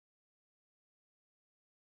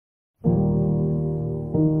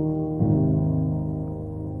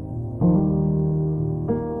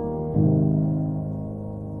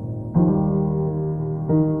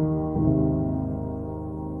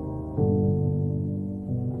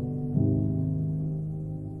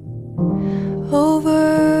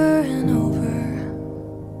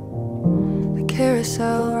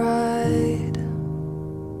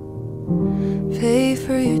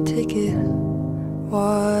ticket,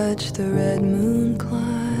 watch the red moon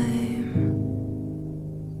climb.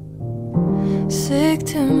 Sick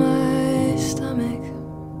to my stomach,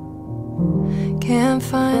 can't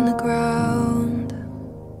find the ground.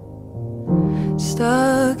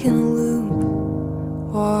 Stuck in a loop,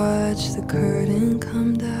 watch the curtain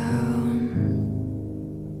come down.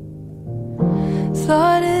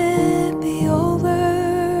 Thought it'd be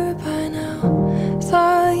over by now,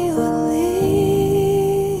 thought you would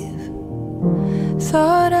leave,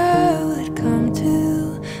 thought I would come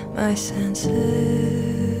to my senses.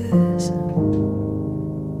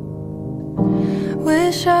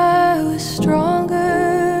 Wish I was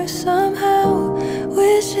stronger somehow,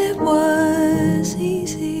 wish it was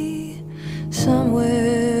easy.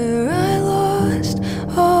 Somewhere I lost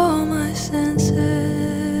all my senses.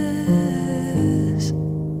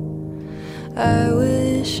 I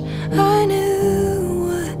wish I knew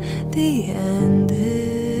what the end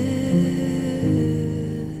is.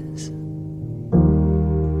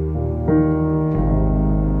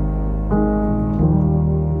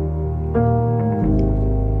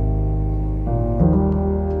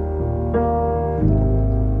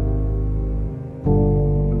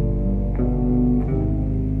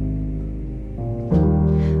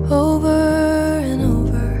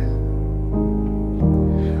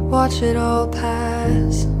 Watch it all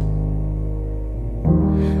pass.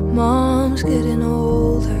 Mom's getting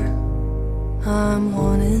older, I'm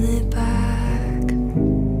wanting it back.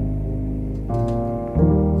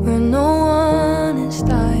 Where no one is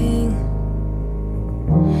dying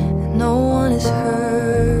and no one is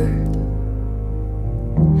hurt.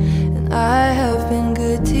 And I have been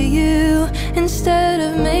good to you instead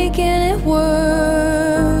of making it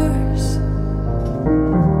worse.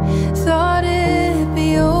 Thought it'd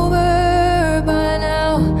be over by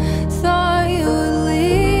now, thought you would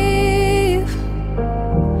leave,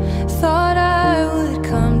 thought I would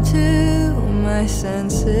come to my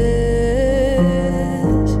senses.